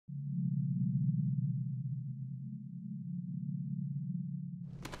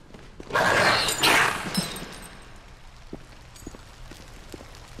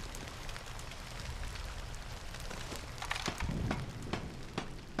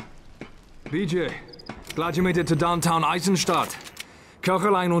BJ, glad you made it to downtown Eisenstadt.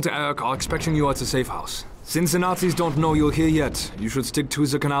 Caroline and Eric are expecting you at the safe house. Since the Nazis don't know you're here yet, you should stick to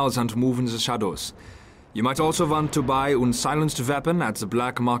the canals and move in the shadows. You might also want to buy a silenced weapon at the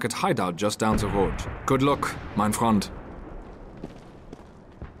black market hideout just down the road. Good luck, mein Freund.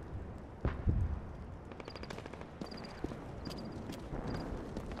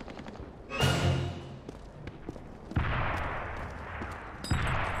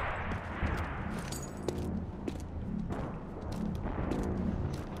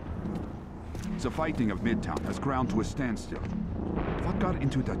 The fighting of Midtown has ground to a standstill. What got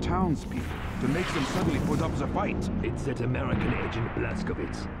into the townspeople to make them suddenly put up the fight? It's that American agent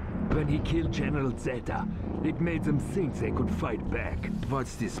Blazkowicz. When he killed General Zeta, it made them think they could fight back.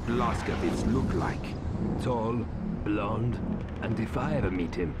 What's this Blazkowicz look like? Tall, blonde, and if I ever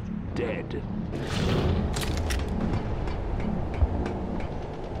meet him, dead.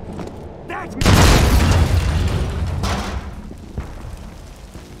 That's me!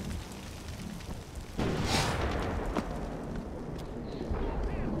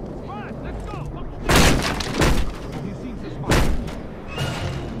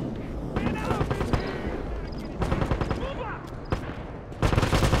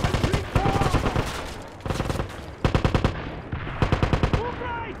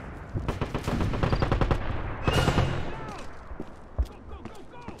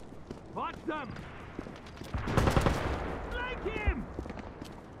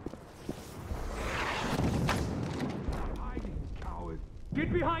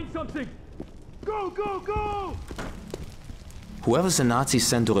 Get behind something! Go, go, go! Whoever the Nazis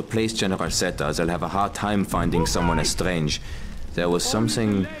sent to replace General Zeta, they'll have a hard time finding someone as strange. There was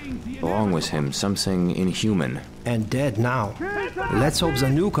something wrong with him, something inhuman. And dead now. Let's hope the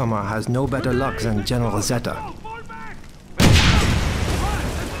newcomer has no better luck than General Zeta.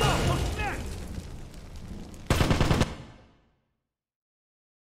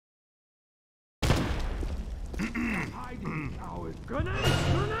 Grenade!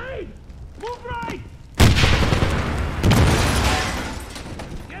 Grenade! Move right!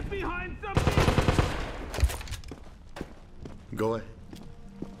 Get behind something! Go ahead.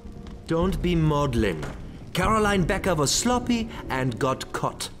 Don't be maudlin. Caroline Becker was sloppy and got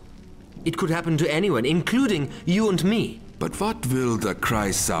caught. It could happen to anyone, including you and me. But what will the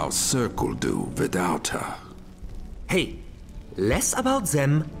Kreisau Circle do without her? Hey, less about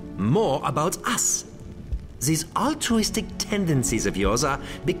them, more about us. These altruistic tendencies of yours are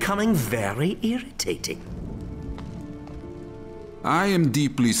becoming very irritating. I am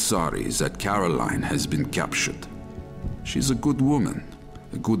deeply sorry that Caroline has been captured. She's a good woman,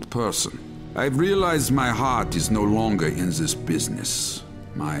 a good person. I've realized my heart is no longer in this business.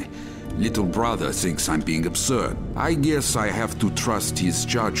 My little brother thinks I'm being absurd. I guess I have to trust his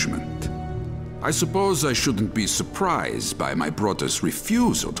judgment. I suppose I shouldn't be surprised by my brother's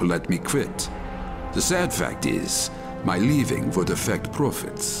refusal to let me quit. The sad fact is, my leaving would affect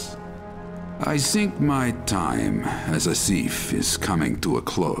profits. I think my time as a thief is coming to a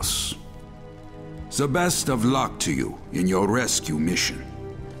close. The best of luck to you in your rescue mission.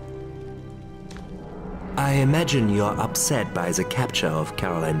 I imagine you're upset by the capture of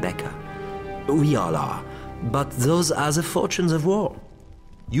Caroline Becker. We all are, but those are the fortunes of war.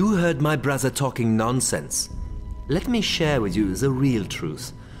 You heard my brother talking nonsense. Let me share with you the real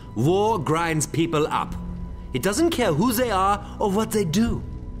truth. War grinds people up. It doesn't care who they are or what they do.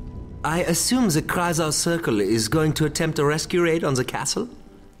 I assume the Kreisau Circle is going to attempt a rescue raid on the castle?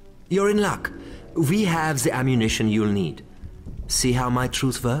 You're in luck. We have the ammunition you'll need. See how my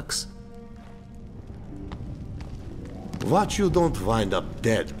truth works? Watch you don't wind up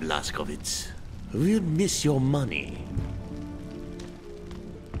dead, Blazkowicz. We'll miss your money.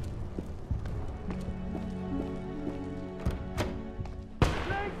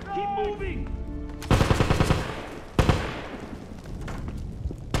 Keep moving!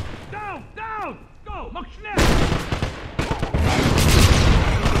 Down! Down! Go! Mach schnell!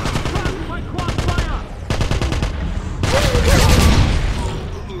 Run, my quad fire!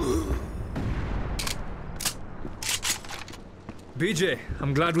 BJ,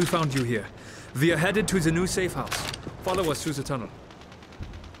 I'm glad we found you here. We are headed to the new safe house. Follow us through the tunnel.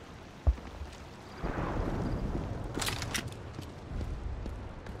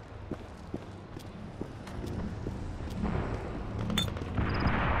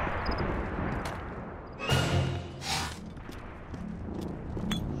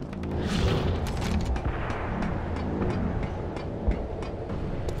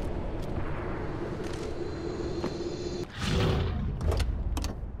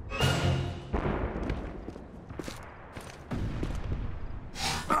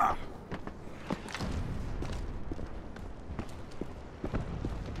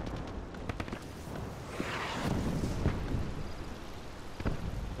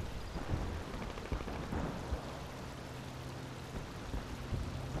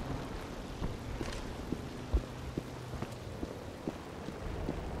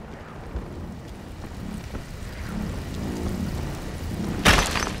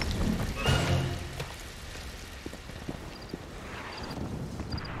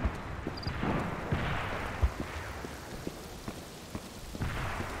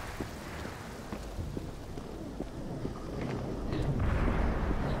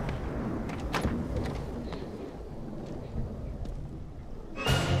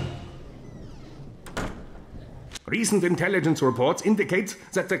 Recent intelligence reports indicate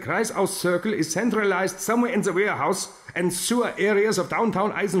that the Kreisaus circle is centralized somewhere in the warehouse and sewer areas of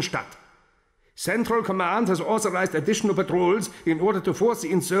downtown Eisenstadt. Central Command has authorized additional patrols in order to force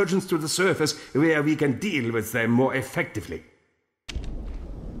the insurgents to the surface, where we can deal with them more effectively.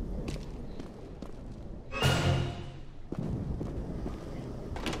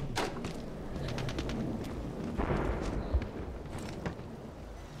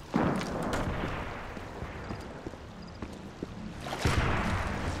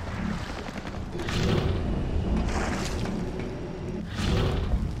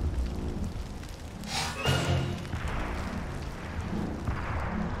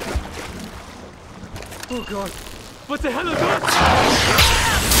 Oh God! What the hell is that?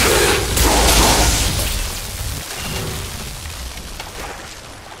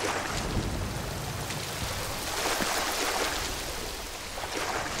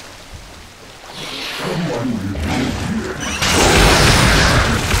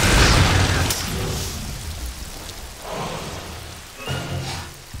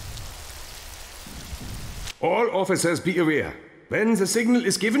 All officers be aware. When the signal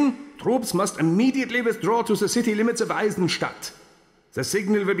is given, troops must immediately withdraw to the city limits of Eisenstadt. The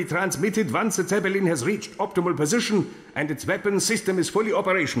signal will be transmitted once the Zeppelin has reached optimal position and its weapon system is fully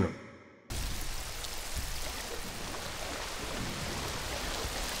operational.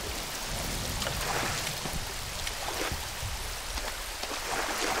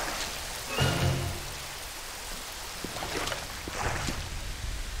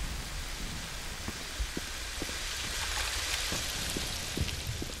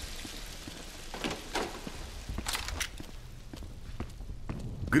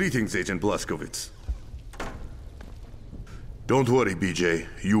 Greetings, Agent Blazkowicz. Don't worry, BJ.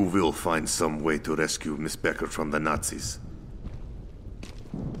 You will find some way to rescue Miss Becker from the Nazis.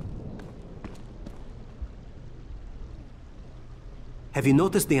 Have you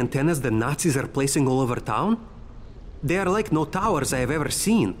noticed the antennas the Nazis are placing all over town? They are like no towers I have ever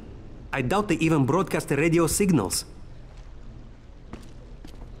seen. I doubt they even broadcast the radio signals.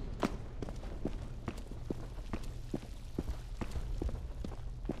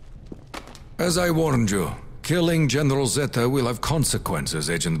 As I warned you, killing General Zeta will have consequences,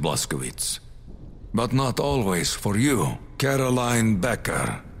 Agent Blazkowicz. But not always for you. Caroline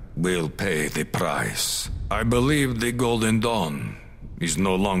Becker will pay the price. I believe the Golden Dawn is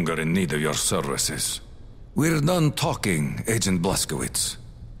no longer in need of your services. We're done talking, Agent Blazkowicz.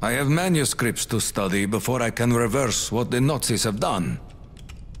 I have manuscripts to study before I can reverse what the Nazis have done.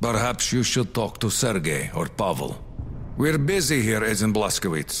 Perhaps you should talk to Sergei or Pavel. We're busy here, Agent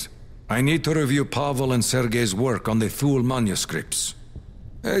Blazkowicz. I need to review Pavel and Sergei's work on the Thule manuscripts.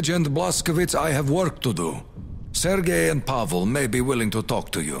 Agent Blazkowicz, I have work to do. Sergei and Pavel may be willing to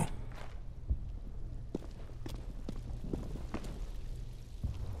talk to you.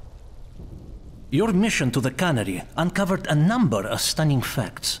 Your mission to the Cannery uncovered a number of stunning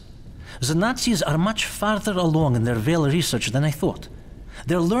facts. The Nazis are much farther along in their Veil research than I thought.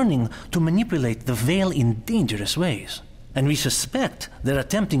 They're learning to manipulate the Veil in dangerous ways. And we suspect they're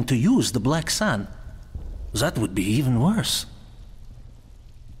attempting to use the Black Sun. That would be even worse.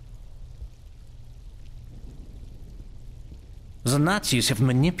 The Nazis have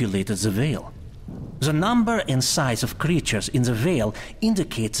manipulated the Veil. The number and size of creatures in the Veil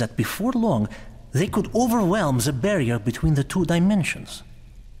indicates that before long, they could overwhelm the barrier between the two dimensions.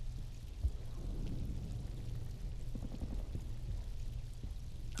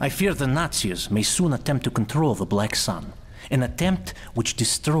 I fear the Nazis may soon attempt to control the Black Sun, an attempt which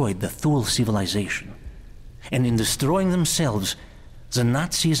destroyed the Thule civilization. And in destroying themselves, the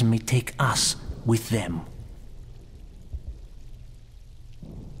Nazis may take us with them.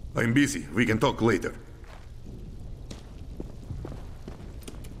 I'm busy. We can talk later.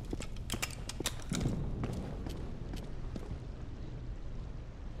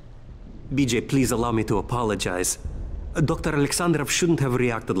 BJ, please allow me to apologize. Dr. Alexandrov shouldn't have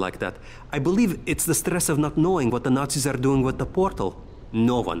reacted like that. I believe it's the stress of not knowing what the Nazis are doing with the portal.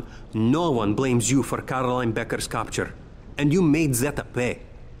 No one blames you for Caroline Becker's capture. And you made Zeta pay.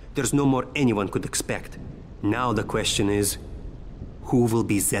 There's no more anyone could expect. Now the question is, who will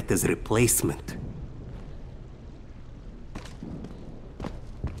be Zeta's replacement?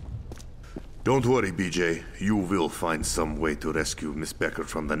 Don't worry, BJ. You will find some way to rescue Miss Becker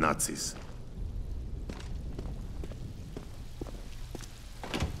from the Nazis.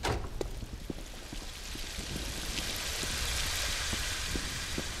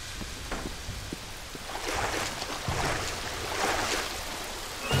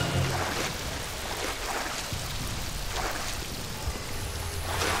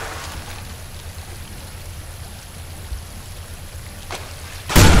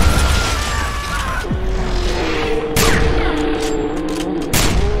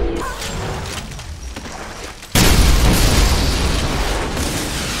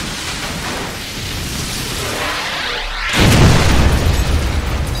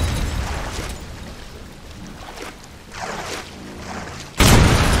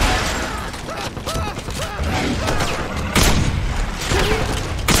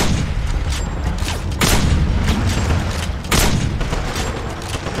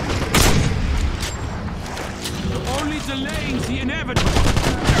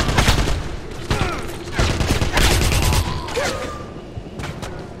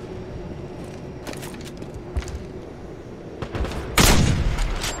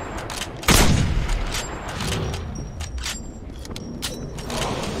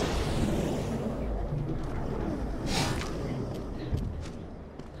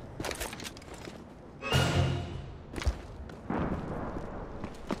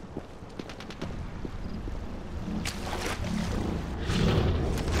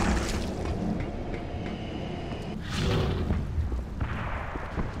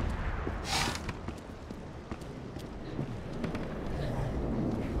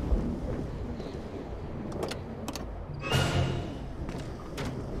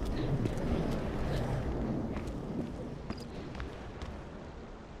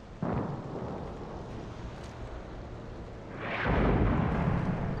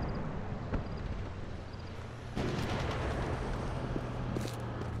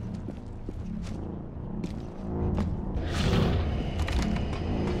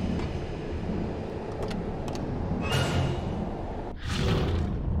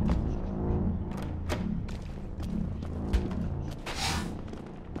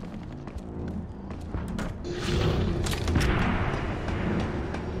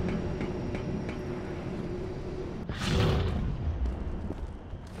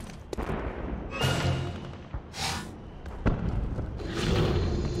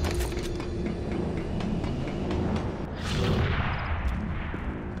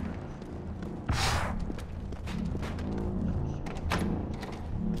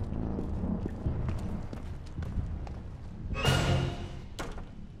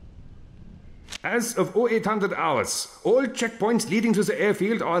 As of 0800 hours, all checkpoints leading to the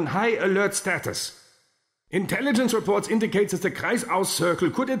airfield are on high alert status. Intelligence reports indicate that the Kreisaus Circle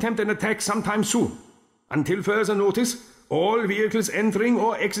could attempt an attack sometime soon. Until further notice, all vehicles entering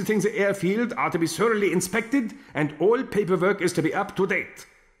or exiting the airfield are to be thoroughly inspected and all paperwork is to be up to date.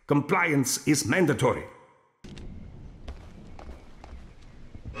 Compliance is mandatory.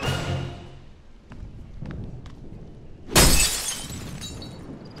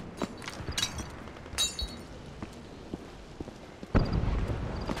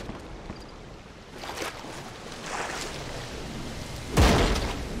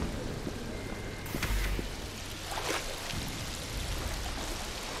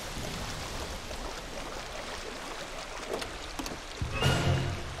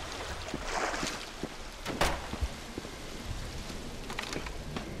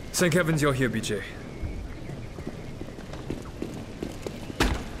 Thank heavens you're here, BJ.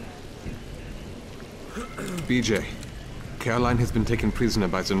 BJ, Caroline has been taken prisoner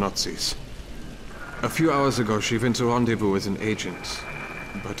by the Nazis. A few hours ago, she went to rendezvous with an agent,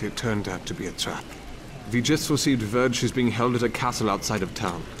 but it turned out to be a trap. We just received word she's being held at a castle outside of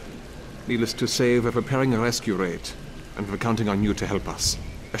town. Needless to say, we're preparing a rescue raid, and we're counting on you to help us.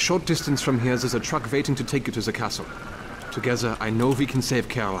 A short distance from here, there's a truck waiting to take you to the castle. Together, I know we can save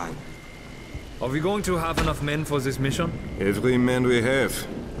Caroline. Are we going to have enough men for this mission? Every man we have,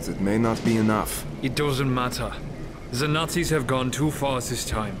 but it may not be enough. It doesn't matter. The Nazis have gone too far this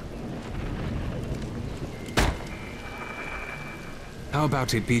time. How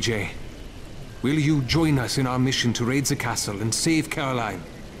about it, BJ? Will you join us in our mission to raid the castle and save Caroline?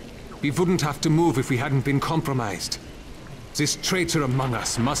 We wouldn't have to move if we hadn't been compromised. This traitor among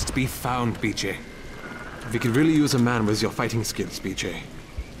us must be found, BJ. We could really use a man with your fighting skills, BJ.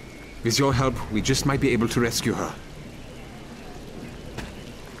 With your help, we just might be able to rescue her.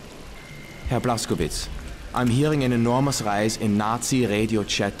 Herr Blazkowicz, I'm hearing an enormous rise in Nazi radio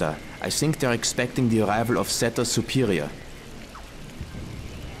chatter. I think they're expecting the arrival of Zeta's superior.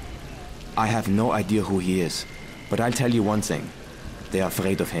 I have no idea who he is, but I'll tell you one thing. They are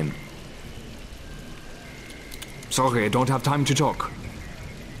afraid of him. Sorry, I don't have time to talk.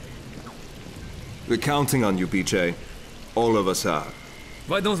 We're counting on you, BJ. All of us are.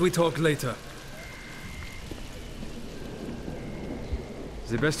 Why don't we talk later?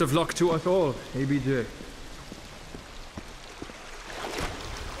 The best of luck to us all, hey BJ.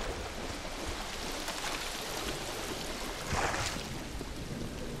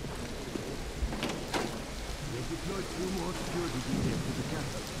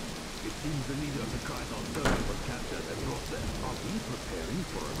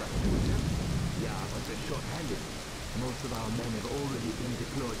 Most of our men have already been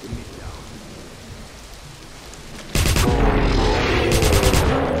deployed to Midtown.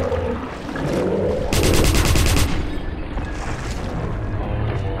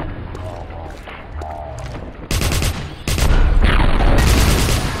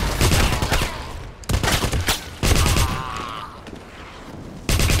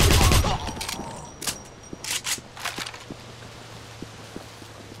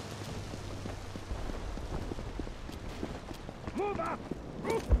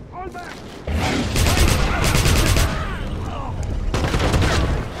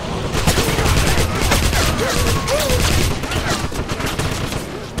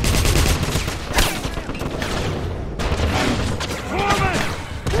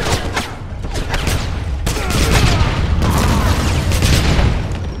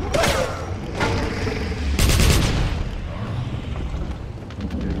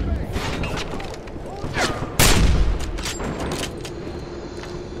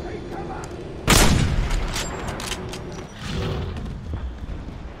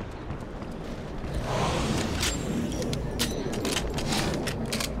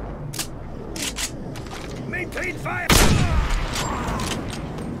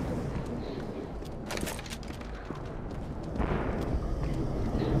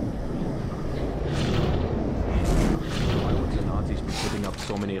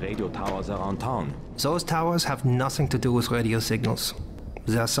 Around town. Those towers have nothing to do with radio signals.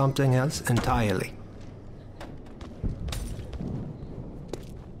 They're something else entirely.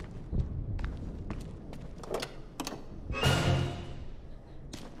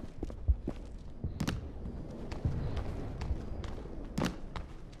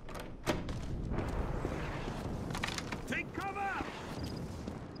 Take cover!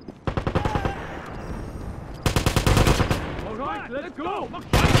 All right, let's go!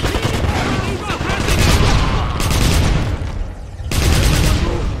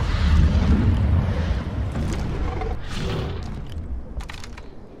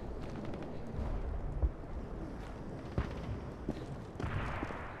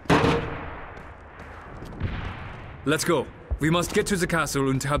 Let's go. We must get to the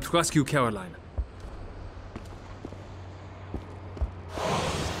castle and help rescue Caroline.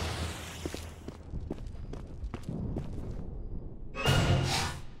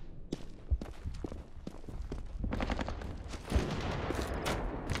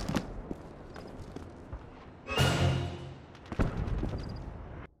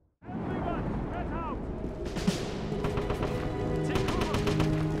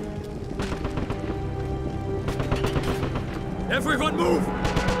 Everyone move!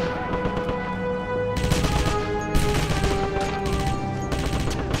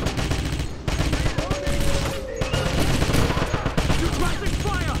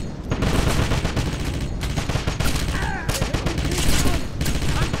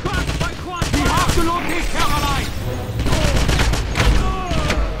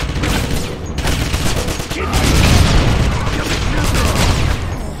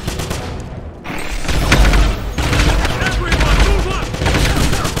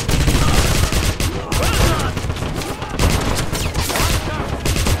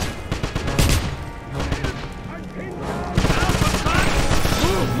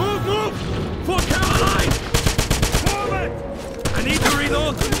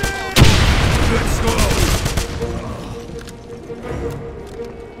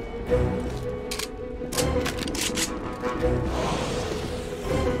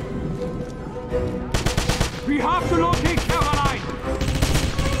 We have to locate Caroline!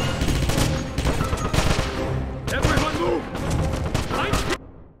 Everyone move!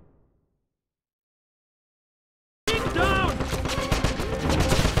 Get down!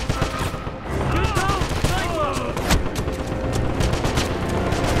 Get down, sniper!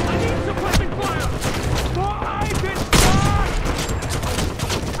 I need suppressing fire! For I've been stuck!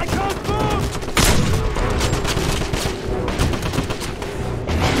 I can't move!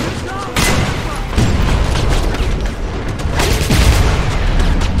 Get down!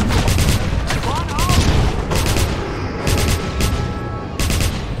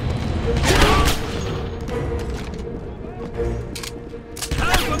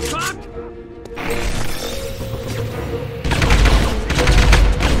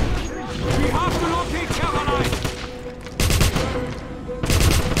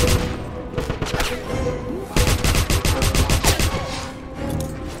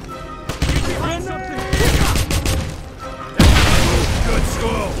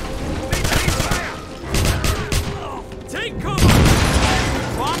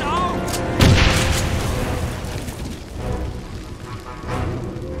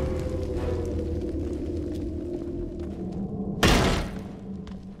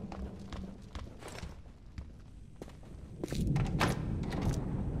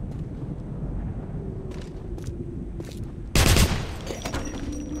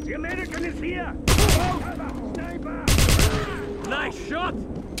 The American is here! Sniper! Nice shot!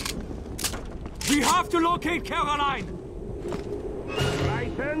 We have to locate Caroline!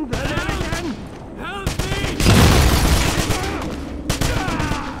 Frightened American! Help me!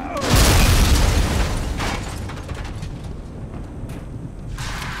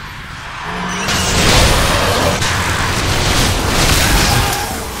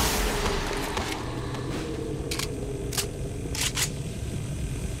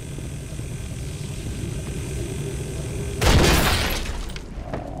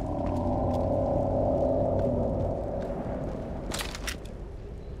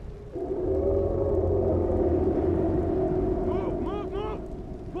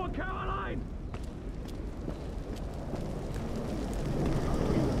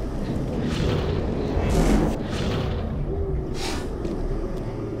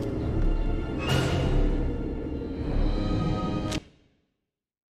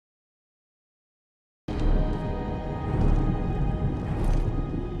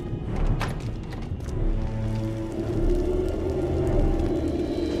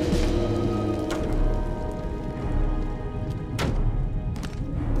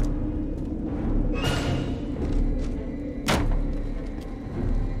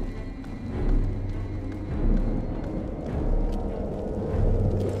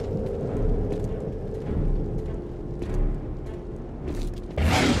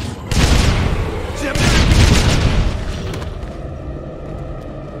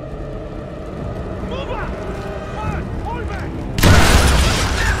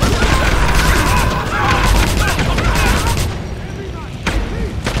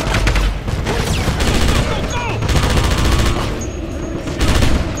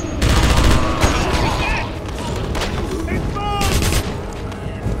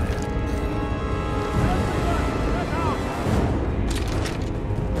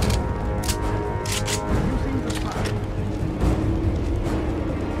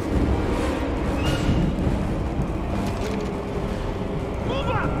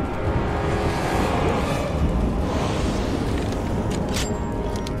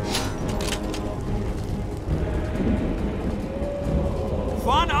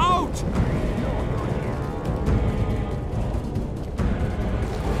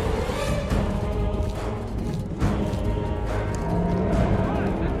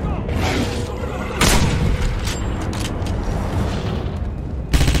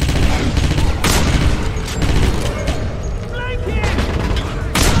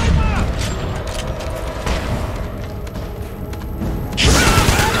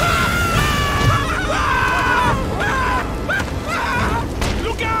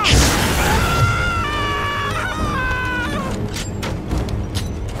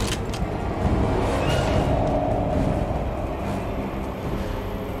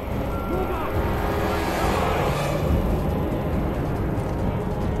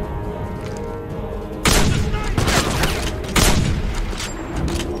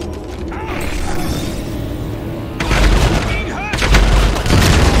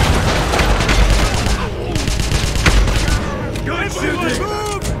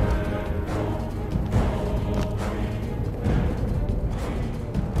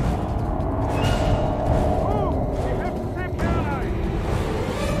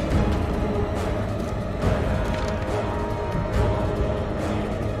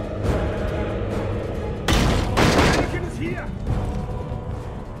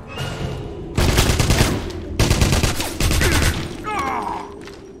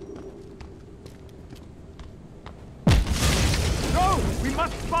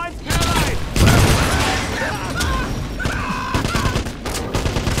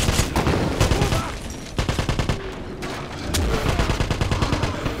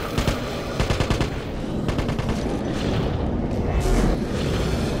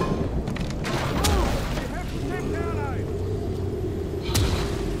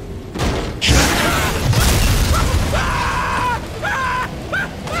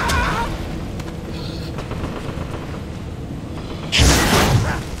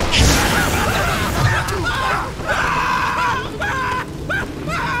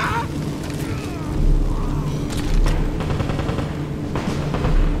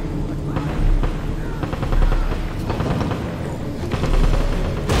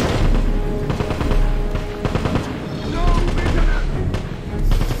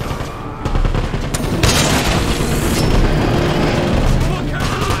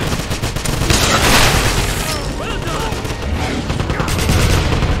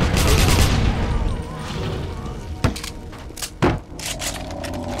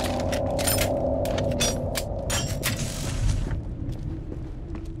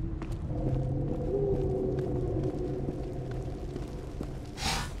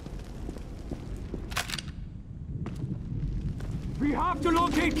 have to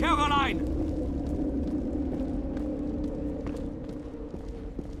locate Caroline!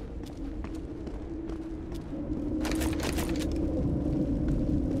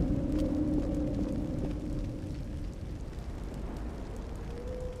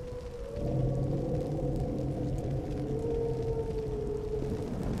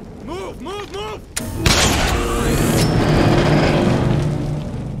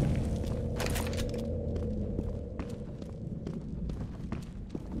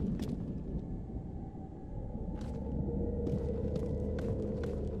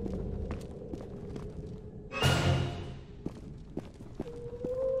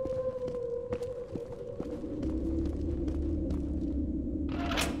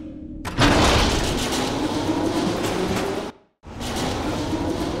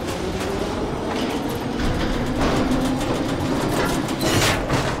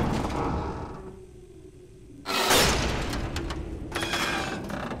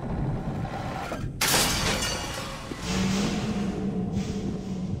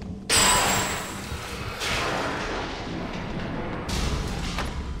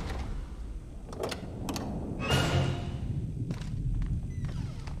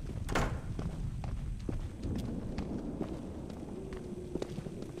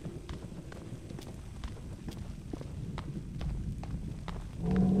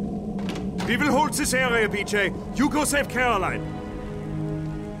 We will hold this area, BJ. You go save Caroline.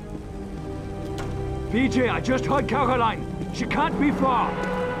 BJ, I just heard Caroline. She can't be far.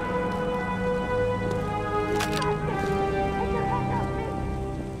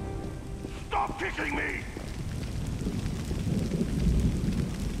 Stop kicking me!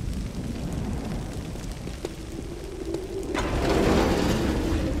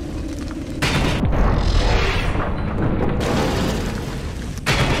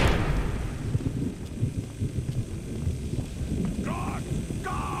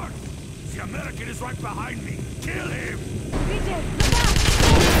 Right behind me. Kill him! BJ, look out!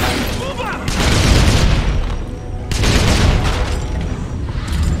 Move up!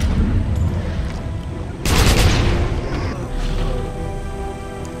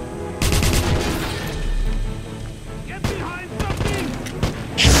 Get behind something!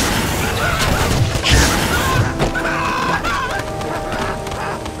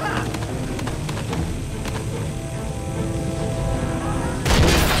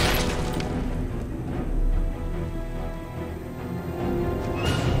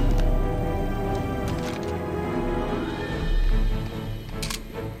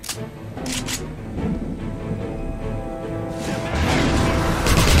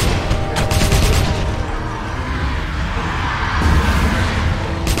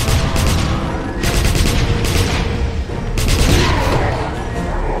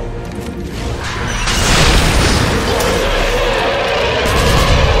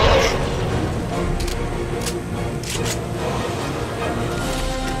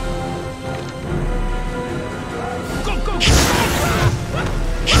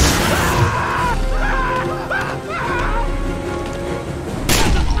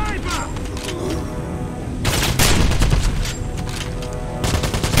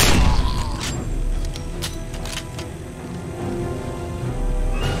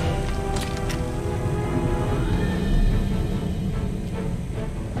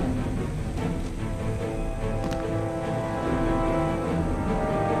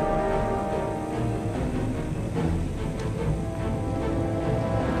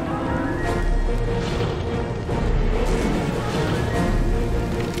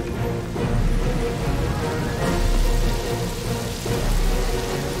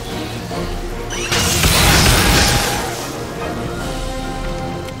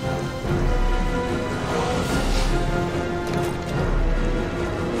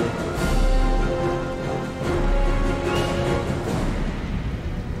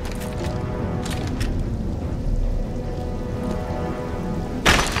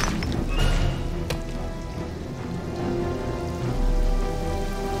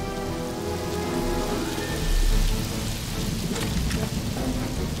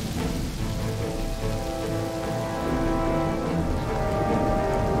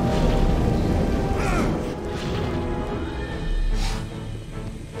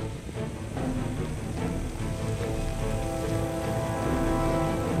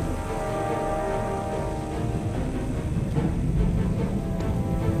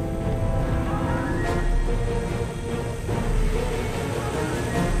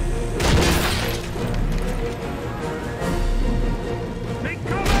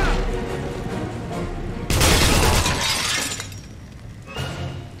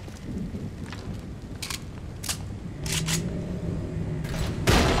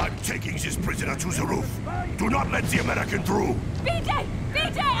 the American through! BJ!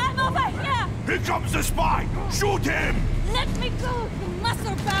 BJ, I'm over here! Here comes the spy! Shoot him! Let me go, you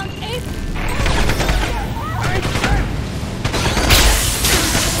muscle-bound ape!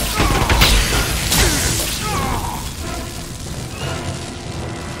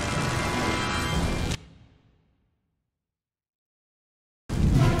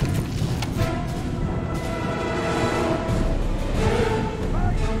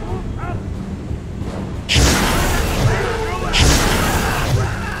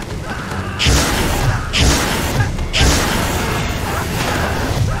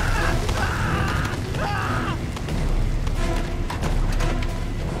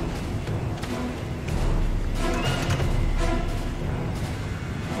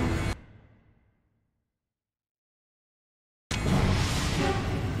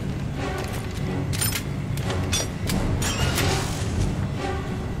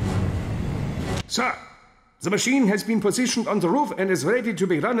 Sir, the machine has been positioned on the roof and is ready to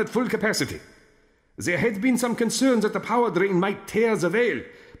be run at full capacity. There had been some concern that the power drain might tear the veil,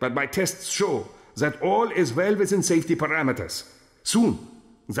 but my tests show that all is well within safety parameters. Soon,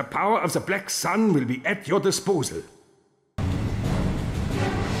 the power of the Black Sun will be at your disposal.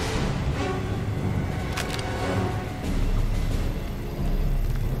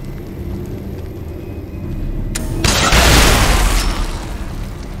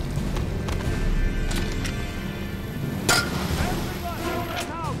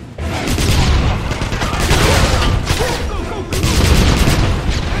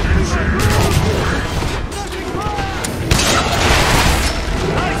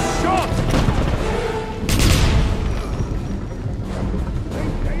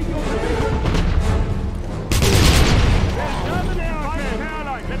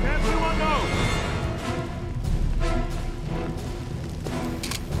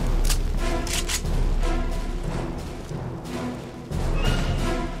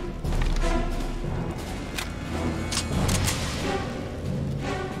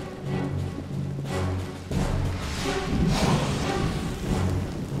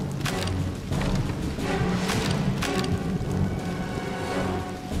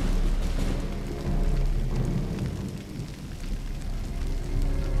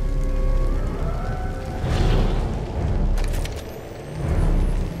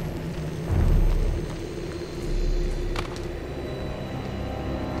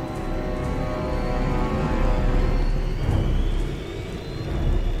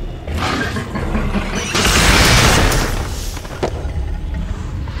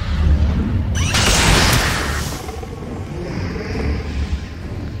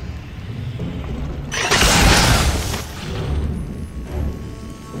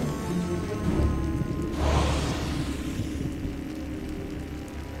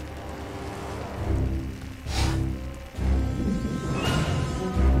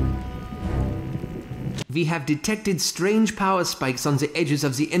 We have detected strange power spikes on the edges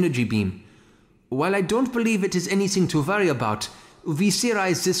of the energy beam. While I don't believe it is anything to worry about, we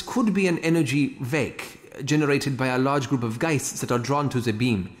theorize this could be an energy wake, generated by a large group of geists that are drawn to the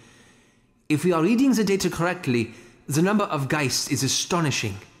beam. If we are reading the data correctly, the number of geists is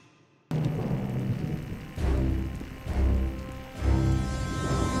astonishing.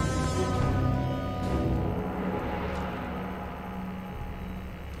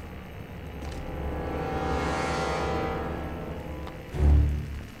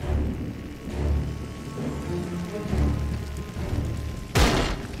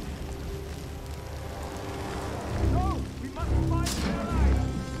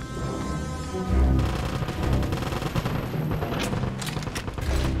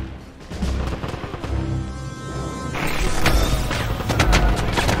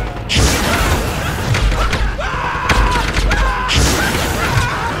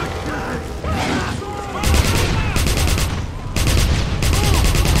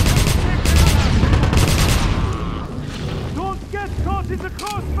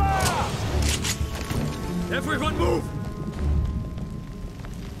 Everyone move!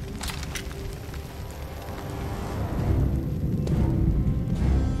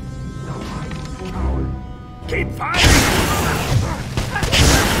 Keep firing!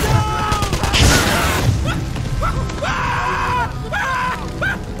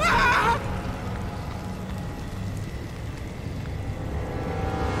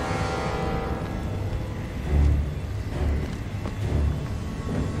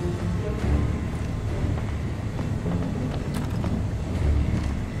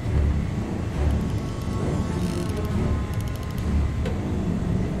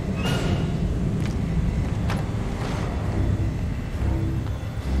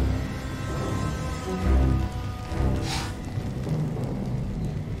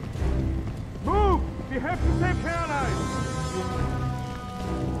 have to save Caroline!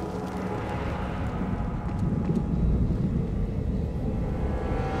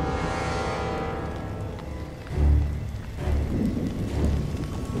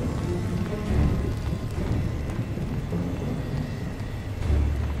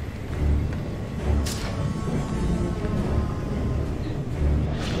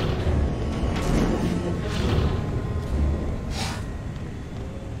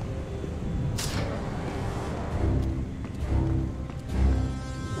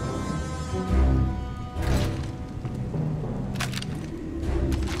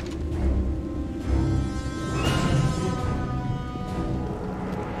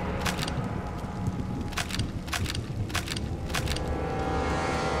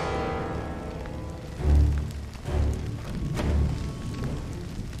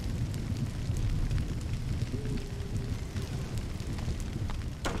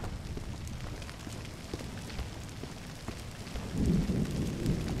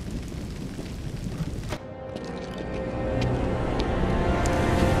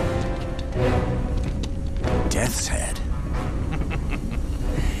 Death's Head.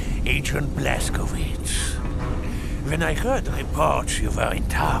 Agent Blazkowicz. When I heard the reports you were in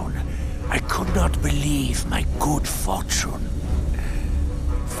town, I could not believe my good fortune.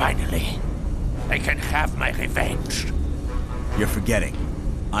 Finally, I can have my revenge. You're forgetting.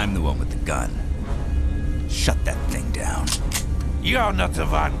 I'm the one with the gun. Shut that thing down. You're not the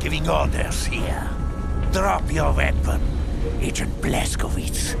one giving orders here. Drop your weapon, Agent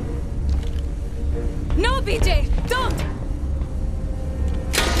Blazkowicz. No, BJ! Don't!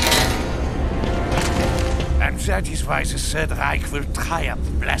 And that is why the Third Reich will triumph,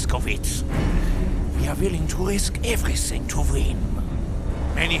 Blazkowicz. We are willing to risk everything to win.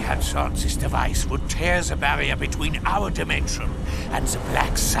 Many had thought this device would tear the barrier between our dimension and the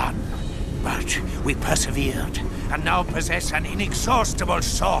Black Sun. But we persevered, and now possess an inexhaustible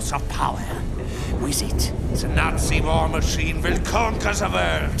source of power. With it, the Nazi war machine will conquer the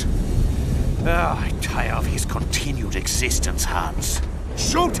world. Oh, I tire of his continued existence, Hans.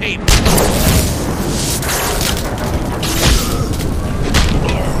 Shoot him!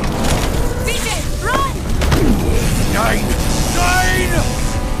 BJ, run! Nein! Nein! No!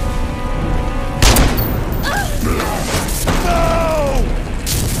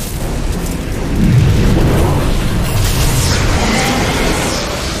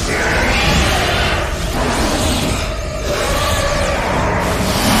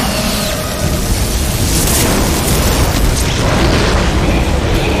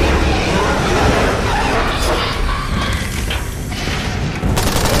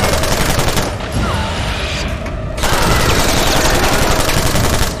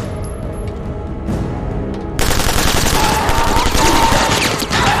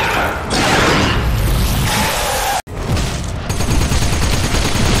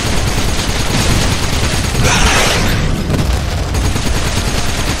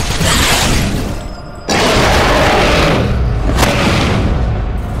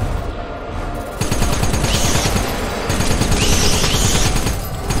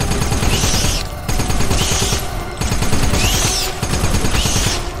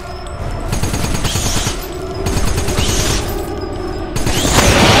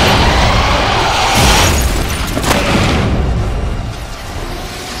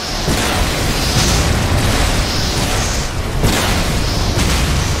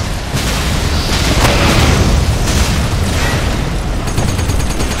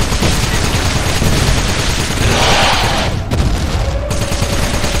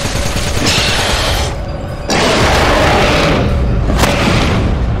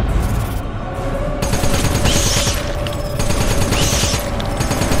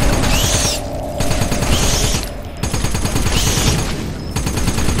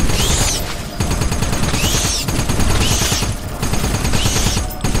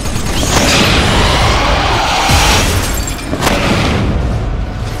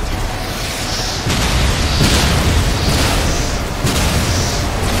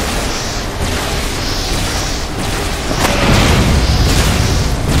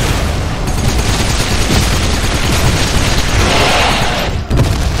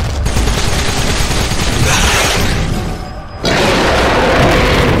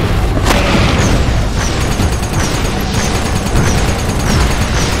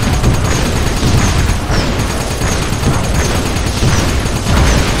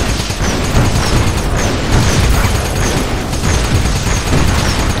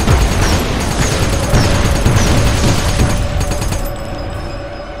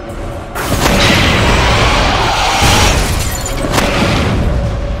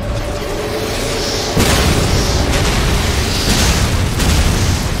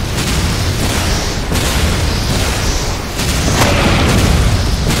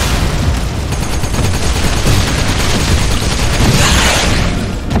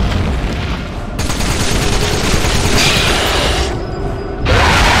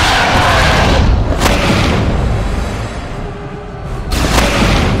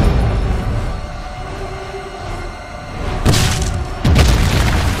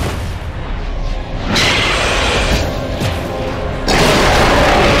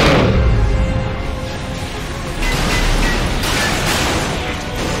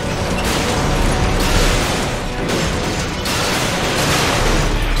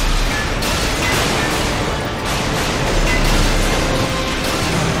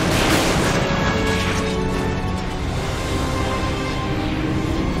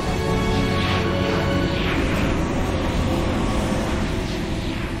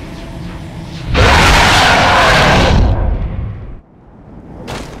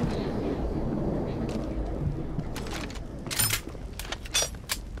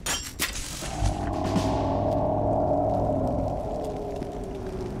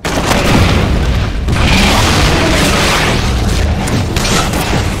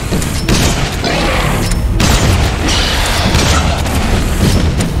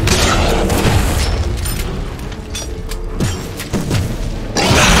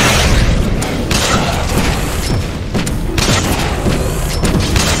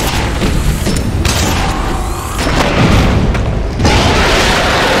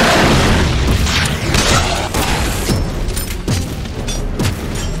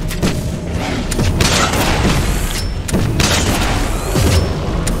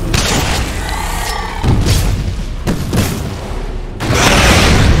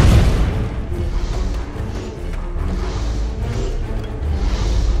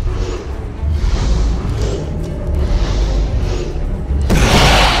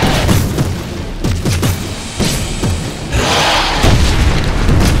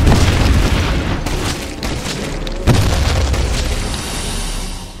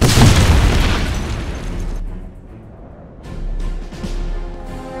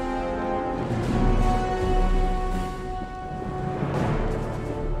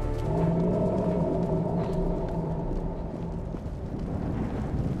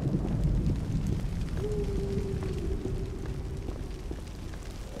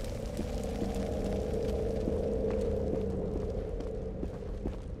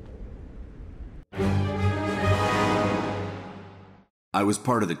 I was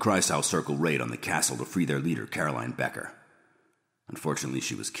part of the Kreisau Circle raid on the castle to free their leader, Caroline Becker. Unfortunately,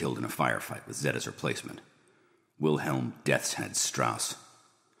 she was killed in a firefight with Zetta's replacement, Wilhelm Death's Head Strauss.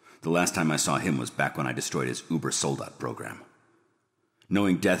 The last time I saw him was back when I destroyed his Über Soldat program.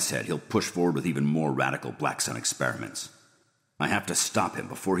 Knowing Death's Head, he'll push forward with even more radical Black Sun experiments. I have to stop him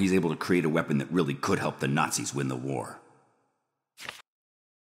before he's able to create a weapon that really could help the Nazis win the war.